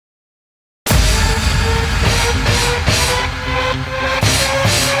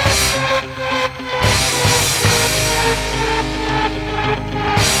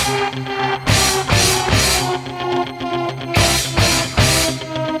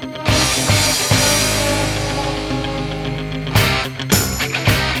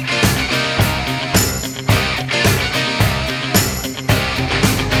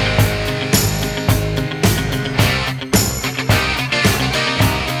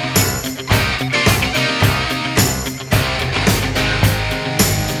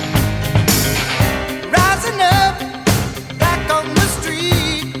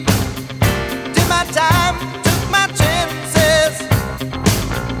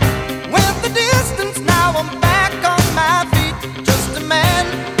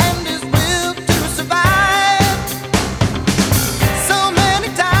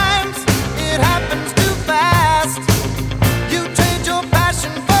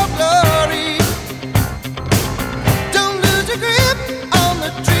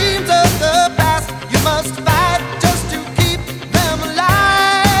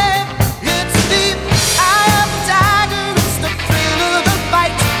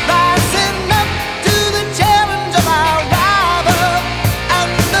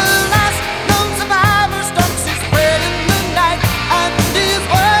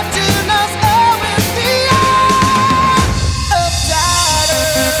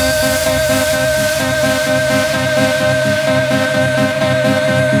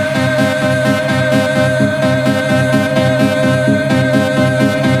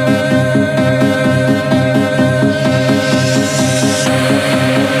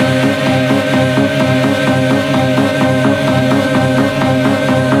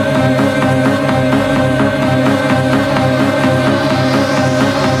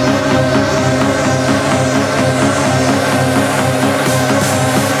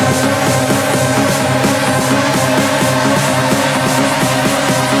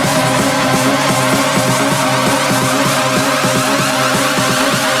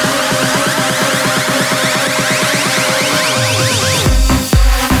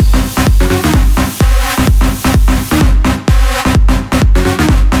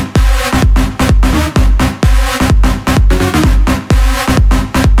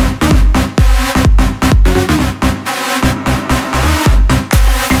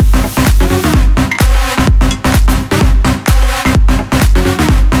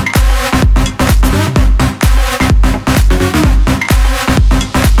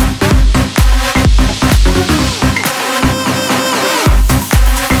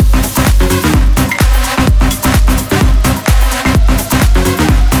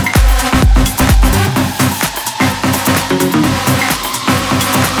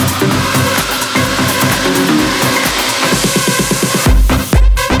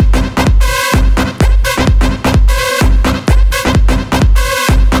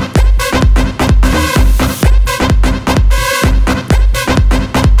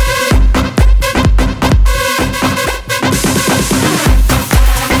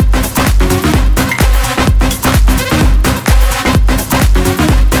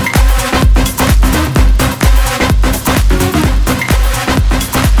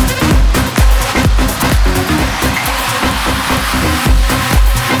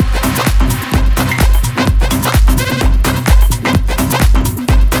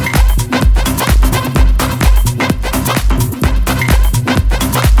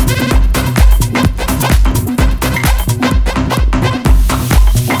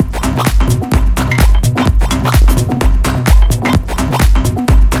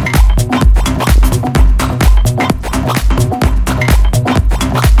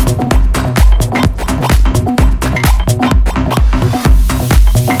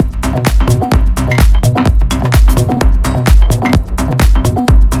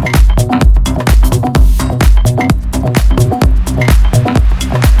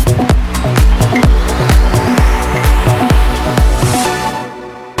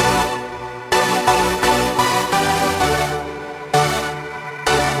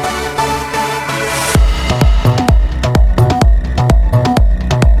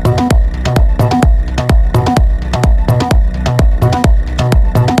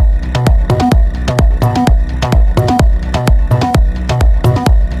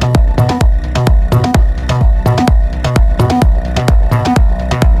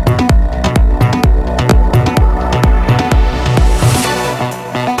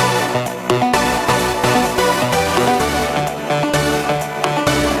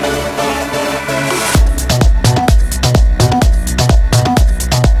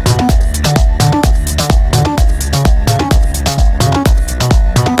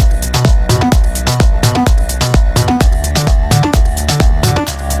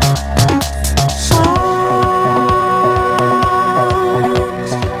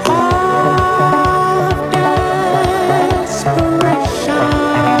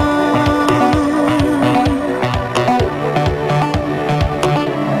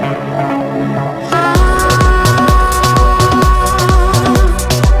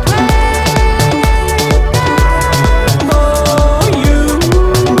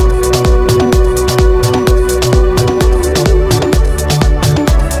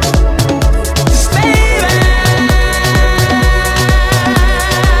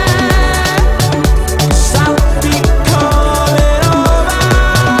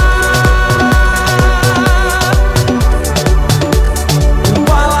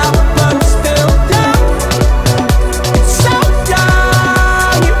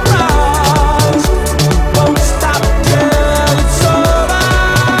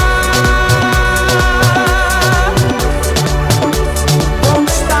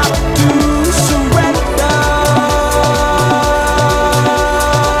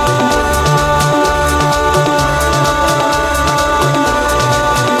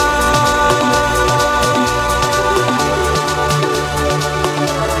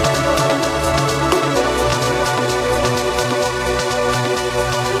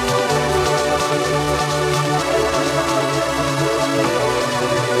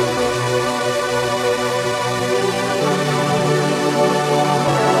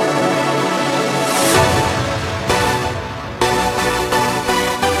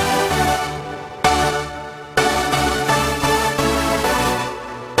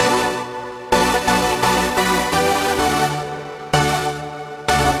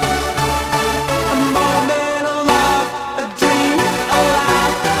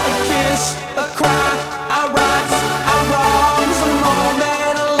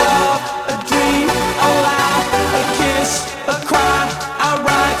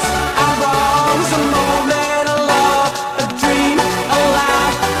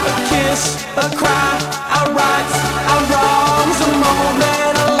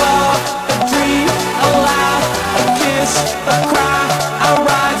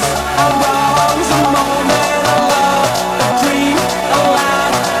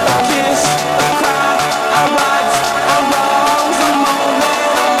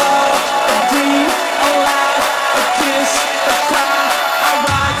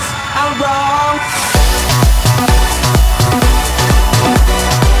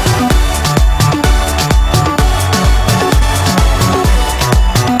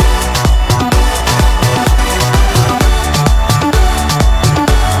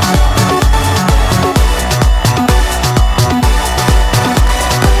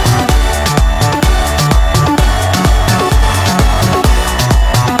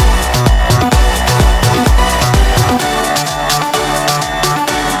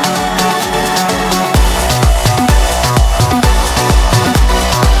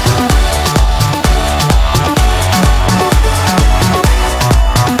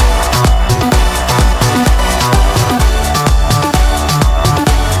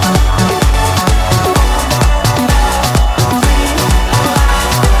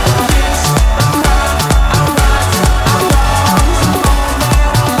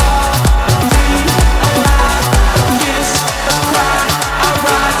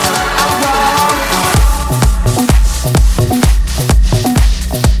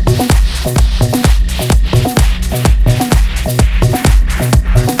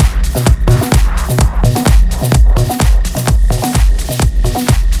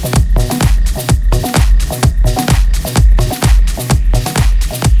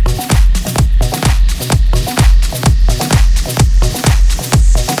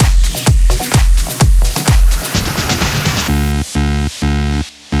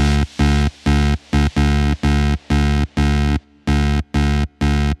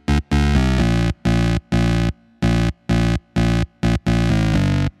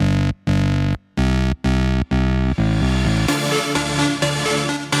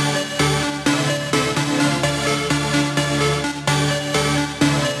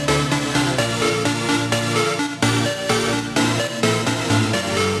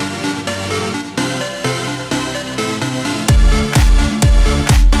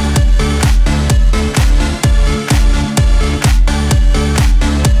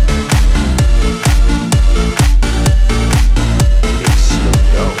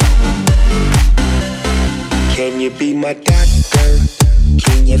be my doctor?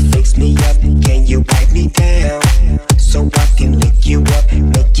 Can you fix me up? Can you wipe me down? So I can lick you up,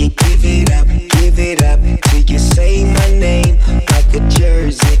 make you give it up till you say my name like a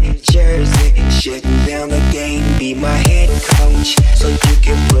jersey, shutting down the game. Be my head coach, so you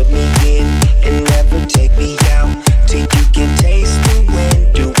can put me in and never take me out till you can taste the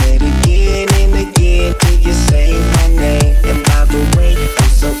wind. Do it again and again till you say my name. And by the way, I'm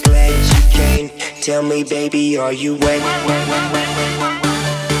so glad you came. Tell me, baby, are you wet?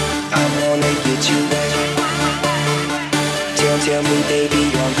 I wanna get you wet. Tell me, baby,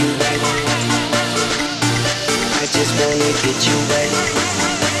 are you wet? I just wanna get you wet,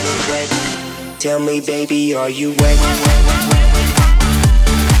 wet. Tell me, baby, are you wet?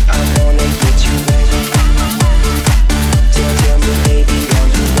 I wanna get you wet. Tell me, baby, are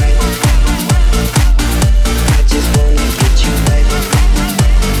you wet? I just wanna get you wet,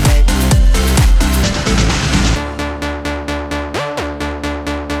 wet.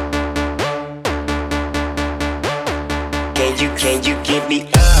 Can you give me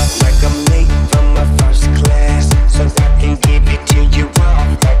up like I'm late from my first class, so I can give it to you off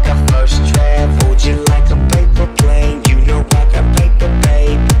like a first draft? Hold you like a paper plane, you know I got paper,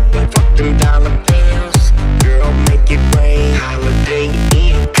 babe. But fuck them dollar bills, girl, make it rain. Holiday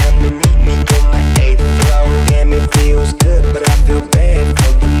Inn, come and meet me on my 8th floor. Damn, it feels good, but I feel bad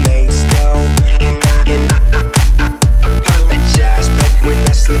for the next door. And I apologize, but when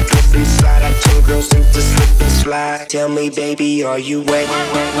I slip inside, I turn girls into slip and slide. Tell me, baby, are you wet? I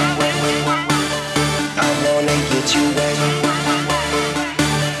wanna get you wet.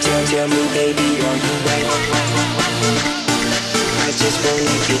 Tell me, baby, are you wet? I just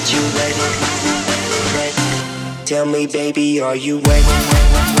wanna get you wet, wet. Tell me, baby, are you wet?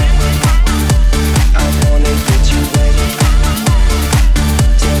 I wanna get you wet.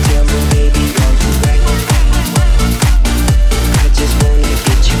 Tell me, baby, are you wet? I just wanna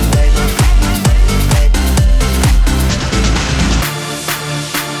get you wet, wet.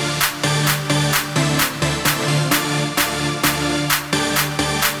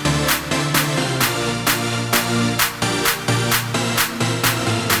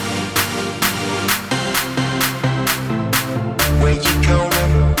 Where you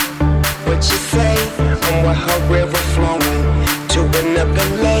going? What you say? I'm with her river flowing to another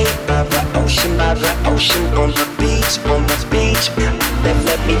lake by the ocean, on the beach,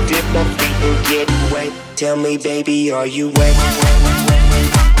 Let me dip my feet and get wet. Tell me, baby, are you wet?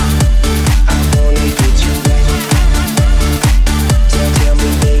 I wanna get you wet. Tell me,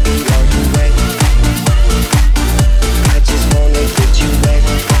 baby, are you wet? I just wanna get you wet,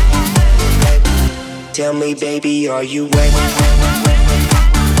 wet. Tell me, baby, are you wet?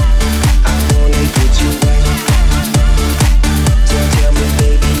 I wanna get you wet. Tell me,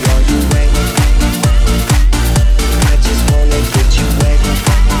 baby, are you wet? I just wanna get you wet,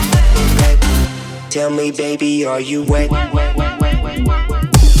 wet. Tell me, baby, are you wet?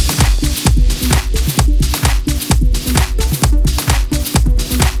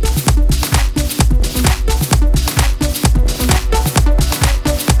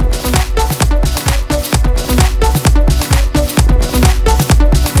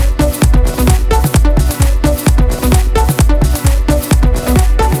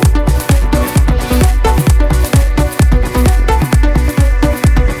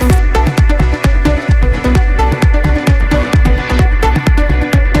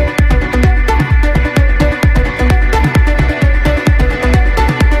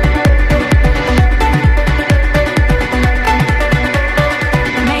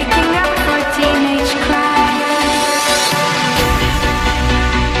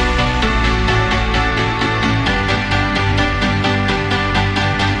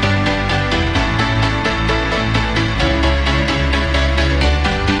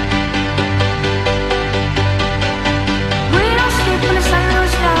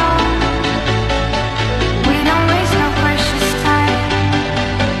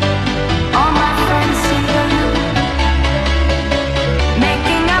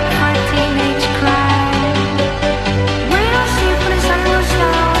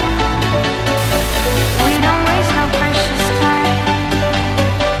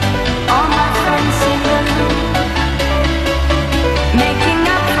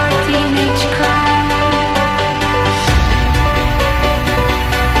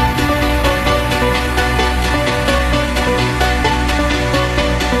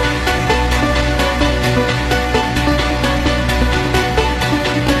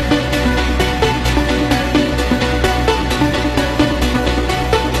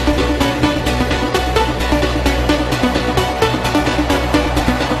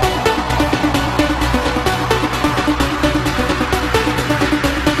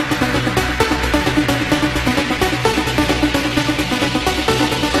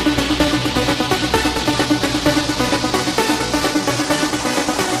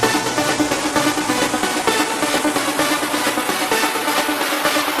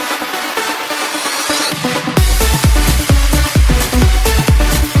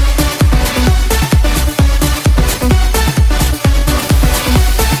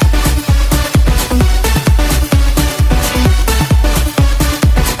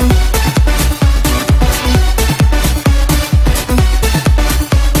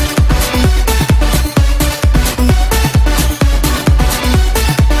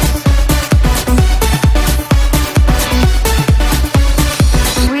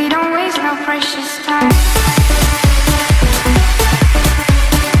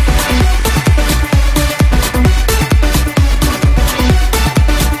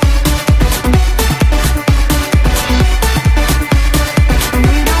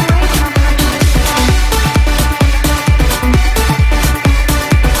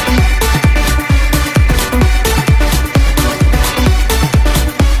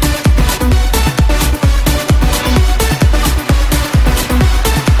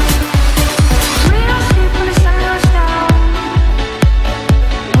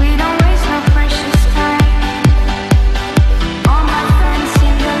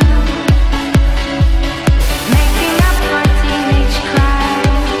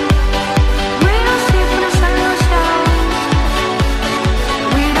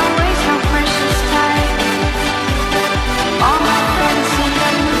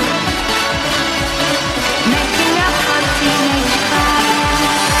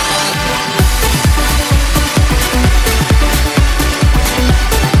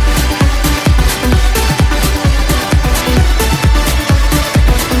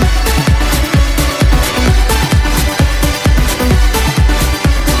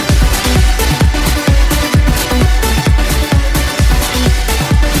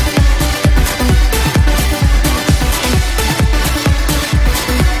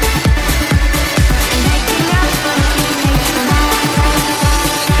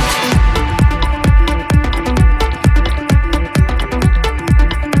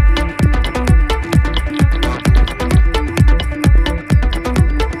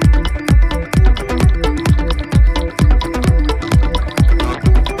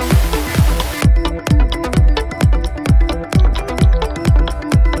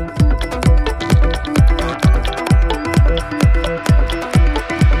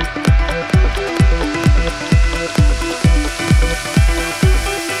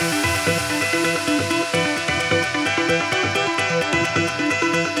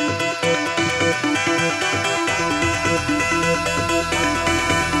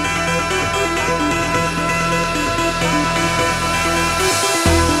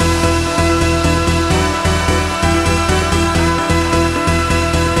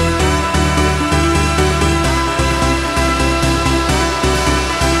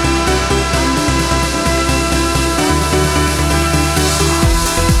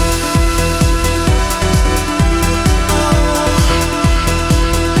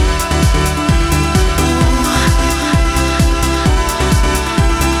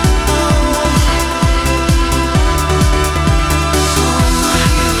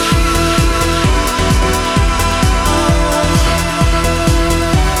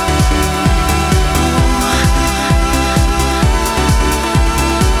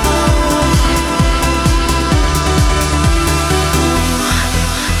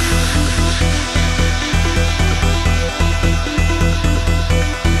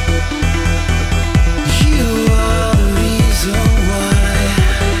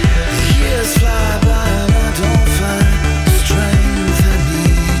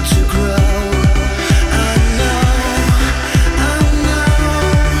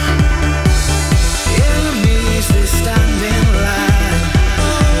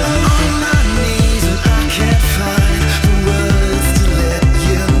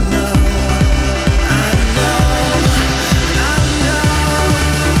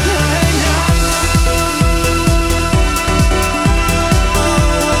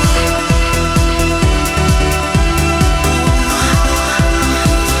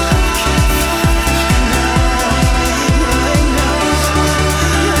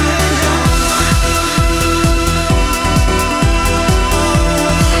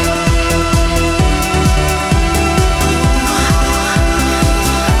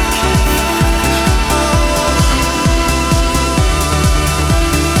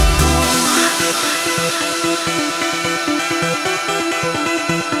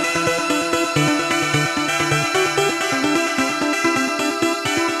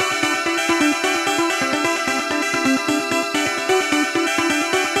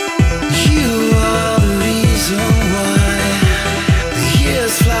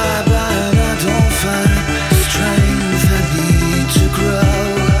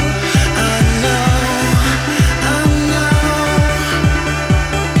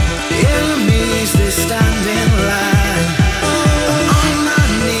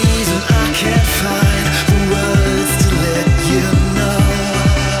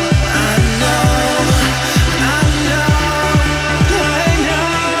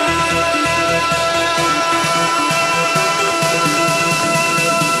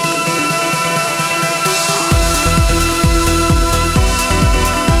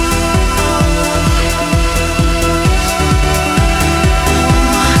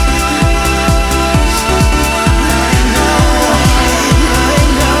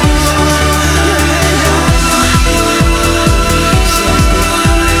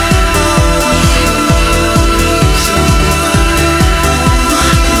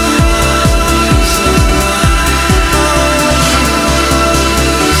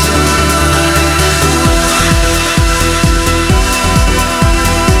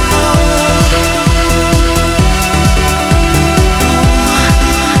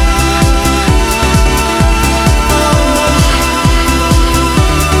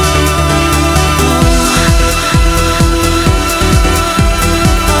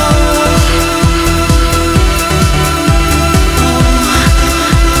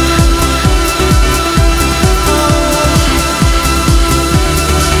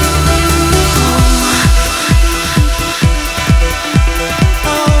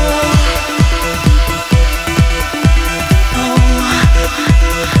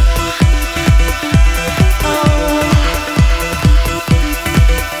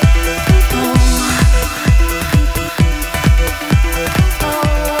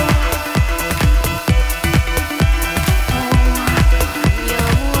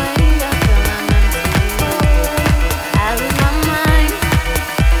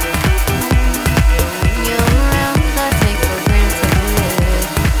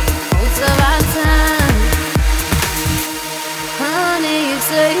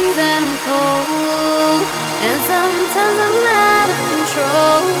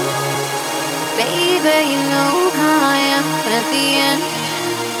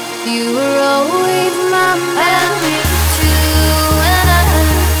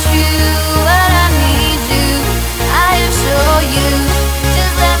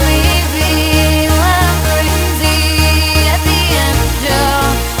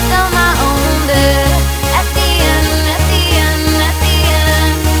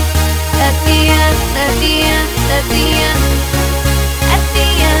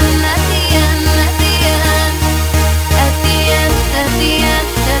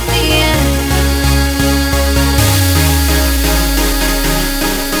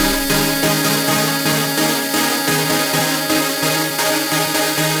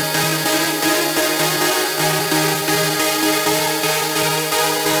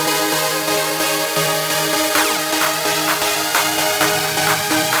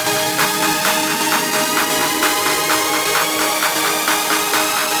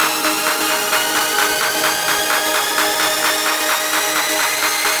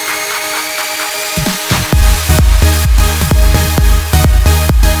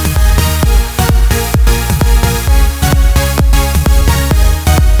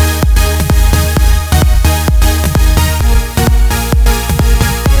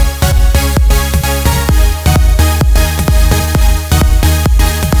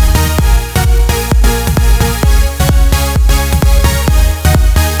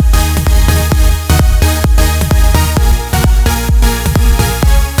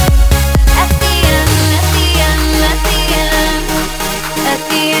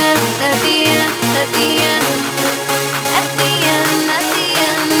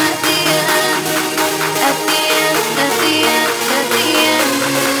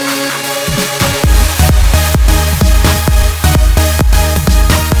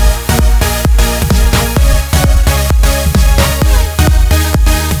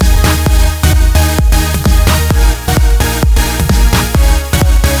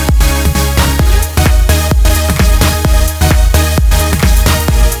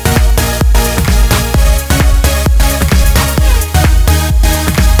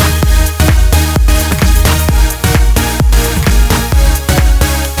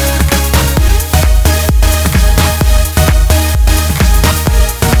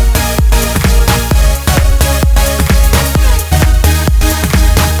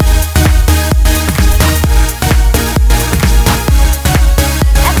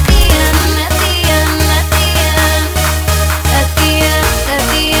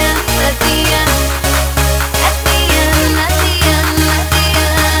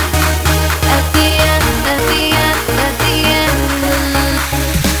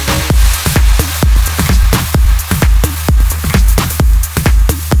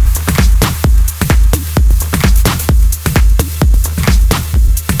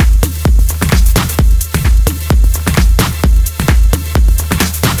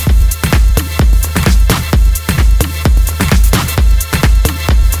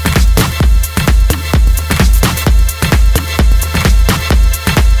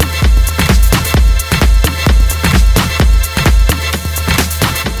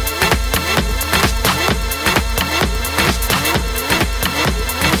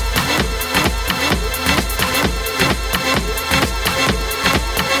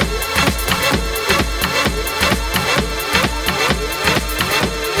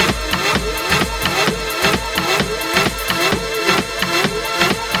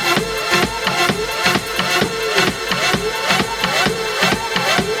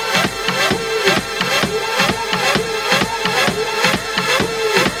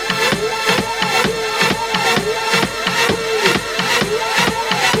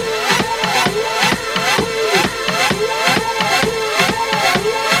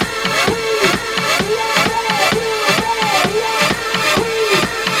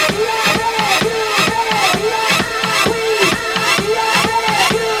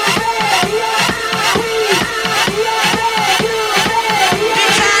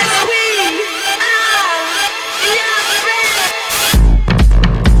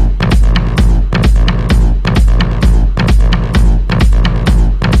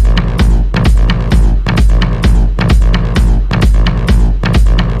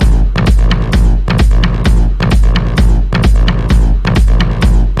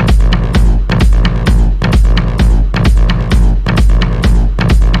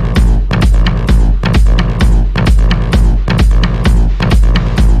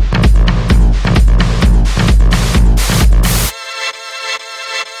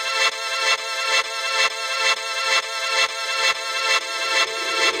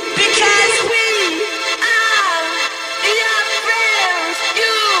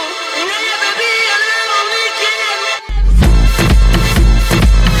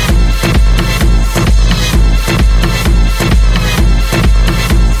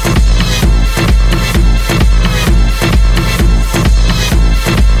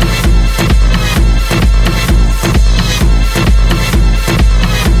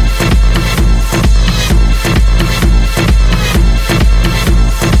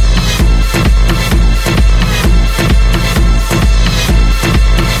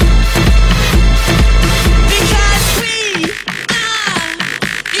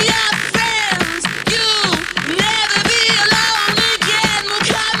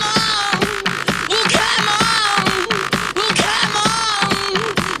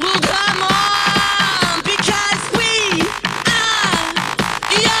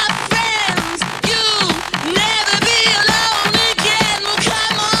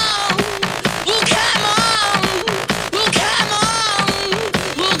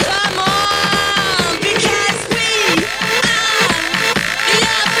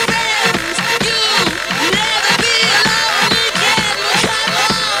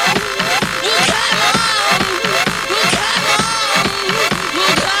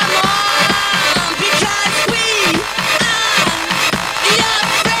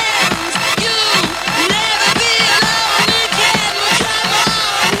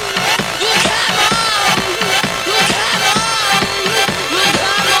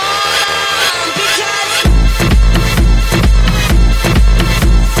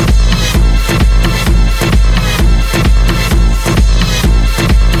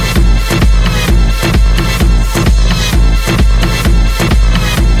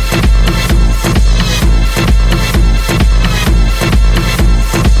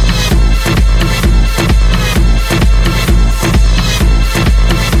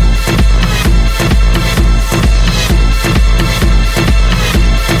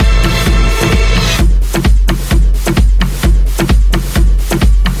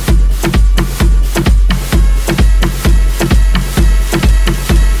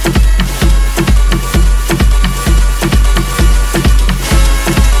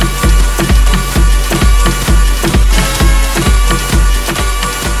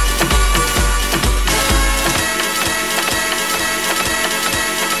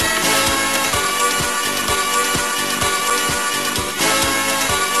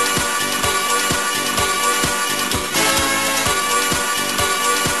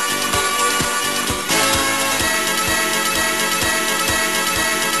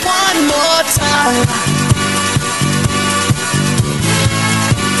 time.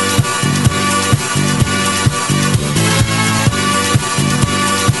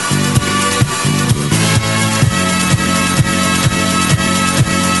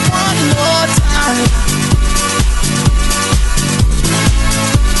 One more time.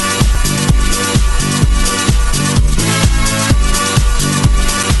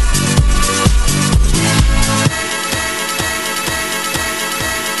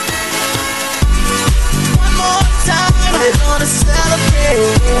 We're gonna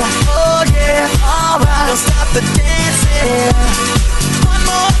celebrate, oh yeah, alright. Don't stop the dancing. One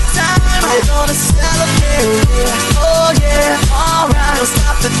more time, we're gonna celebrate, oh yeah, alright. Don't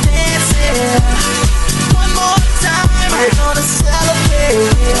stop the dancing. One more time, we're gonna celebrate,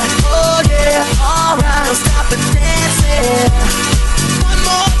 oh yeah, alright. Don't stop the dancing. One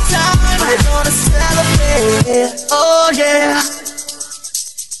more time, we're gonna celebrate, oh yeah.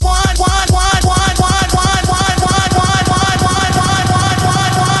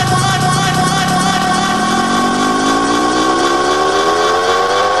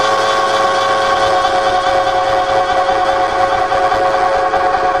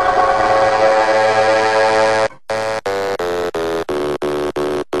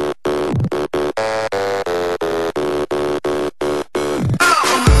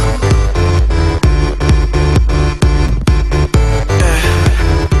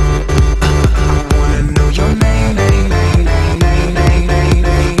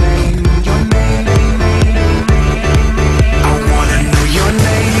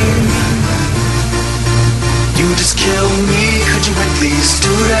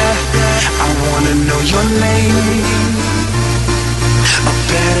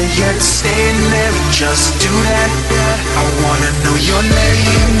 Just do that. I wanna know your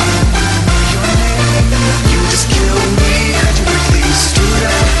name. You just kill me. Could you please do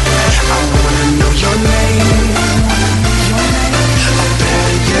that? I wanna know your name. Or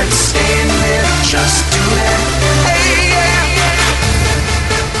better yet, stand there. Just do that. Hey, yeah.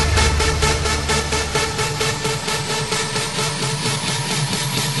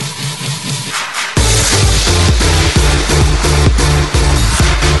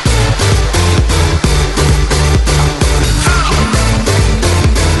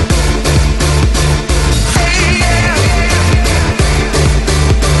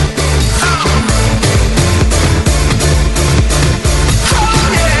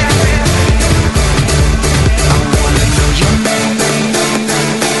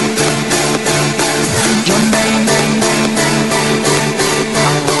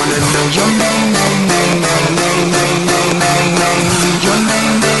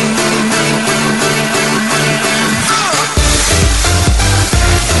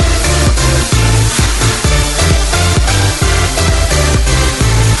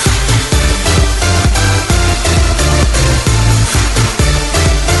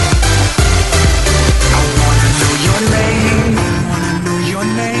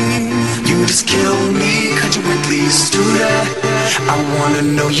 I wanna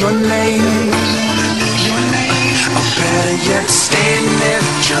know your name. Or better yet, stand there,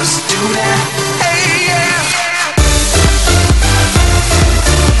 just do that.